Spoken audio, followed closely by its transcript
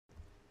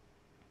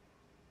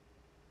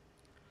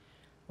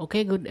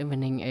Okay, good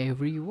evening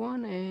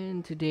everyone,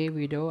 and today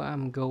video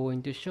I'm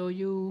going to show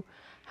you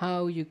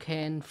how you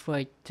can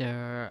fetch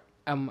the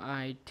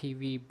MI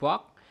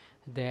box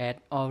that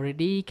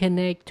already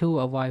connect to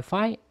a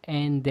Wi-Fi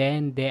and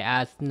then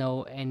there is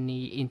no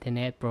any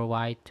internet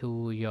provide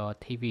to your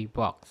TV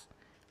box.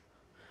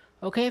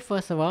 Okay,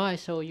 first of all I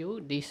show you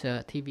this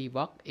TV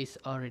box is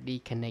already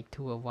connected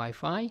to a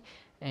Wi-Fi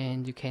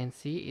and you can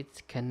see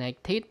it's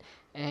connected,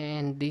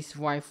 and this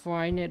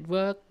Wi-Fi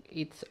network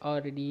it's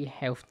already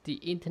have the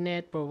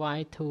internet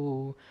provide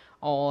to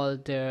all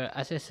the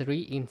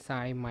accessory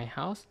inside my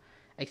house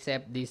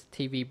except this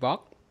TV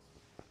box.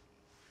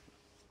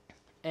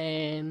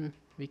 And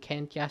we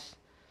can just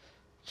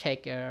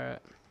check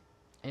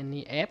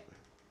any app.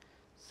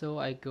 So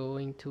I go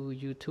into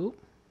YouTube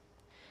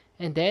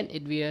and then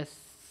it will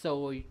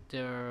show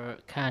the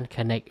can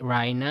connect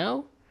right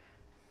now.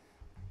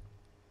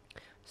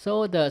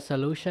 So the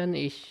solution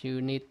is you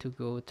need to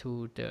go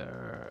to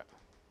the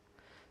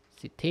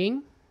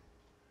setting,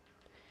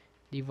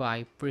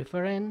 device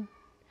preference,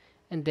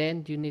 and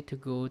then you need to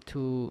go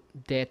to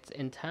date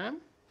and time,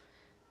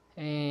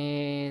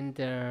 and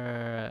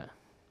here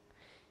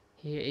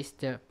is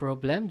the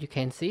problem. You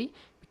can see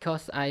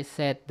because I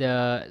set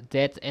the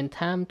date and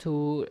time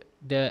to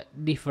the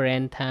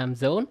different time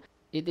zone.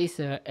 It is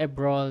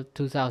April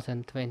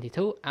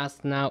 2022,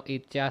 as now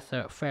it's just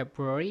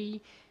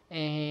February,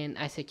 and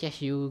I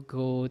suggest you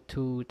go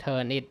to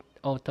turn it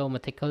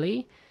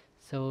automatically.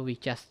 So we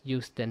just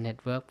use the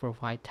network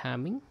provide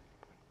timing,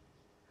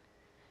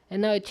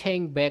 and now it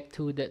change back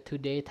to the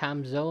today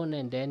time zone,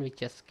 and then we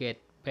just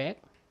get back,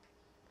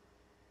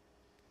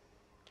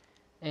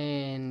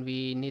 and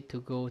we need to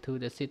go to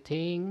the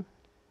setting,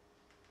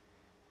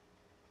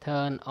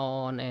 turn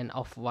on and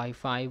off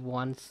Wi-Fi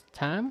once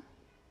time.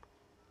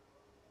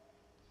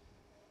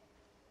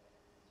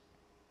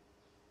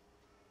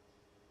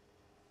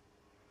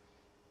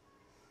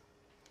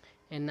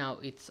 And now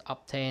it's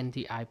obtained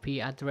the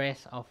IP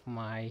address of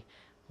my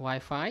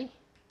Wi-Fi,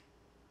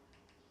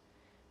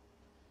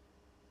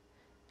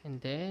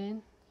 and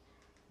then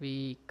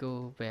we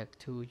go back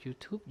to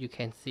YouTube. You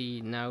can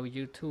see now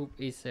YouTube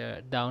is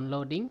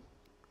downloading.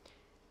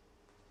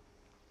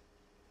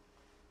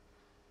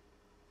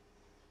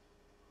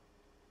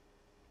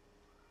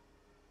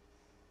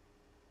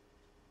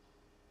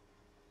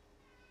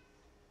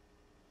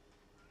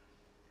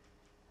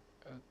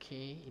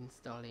 Okay,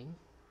 installing.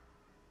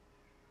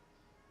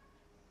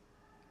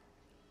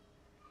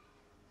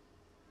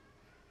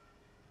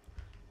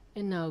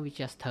 And now we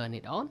just turn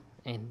it on,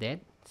 and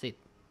that's it.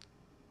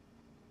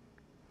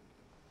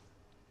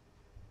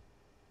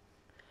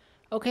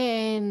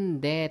 Okay,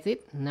 and that's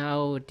it.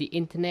 Now the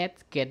internet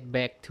get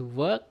back to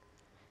work,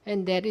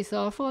 and that is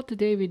all for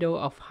today's video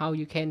of how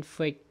you can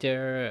fix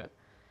the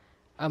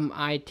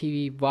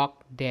ITV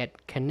box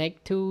that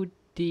connect to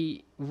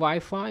the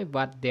Wi-Fi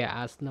but there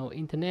is no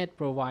internet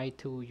provide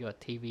to your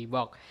TV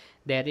box.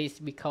 That is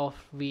because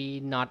we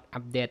not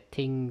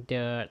updating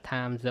the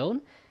time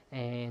zone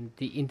and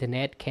the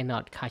internet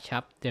cannot catch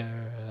up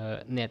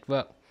the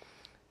network.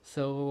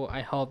 So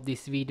I hope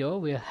this video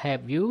will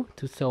help you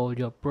to solve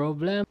your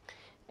problem,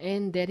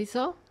 and that is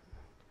all.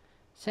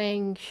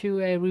 Thank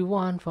you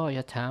everyone for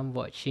your time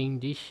watching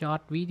this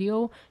short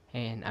video,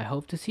 and I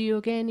hope to see you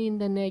again in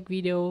the next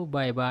video.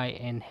 Bye bye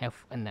and have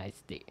a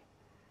nice day.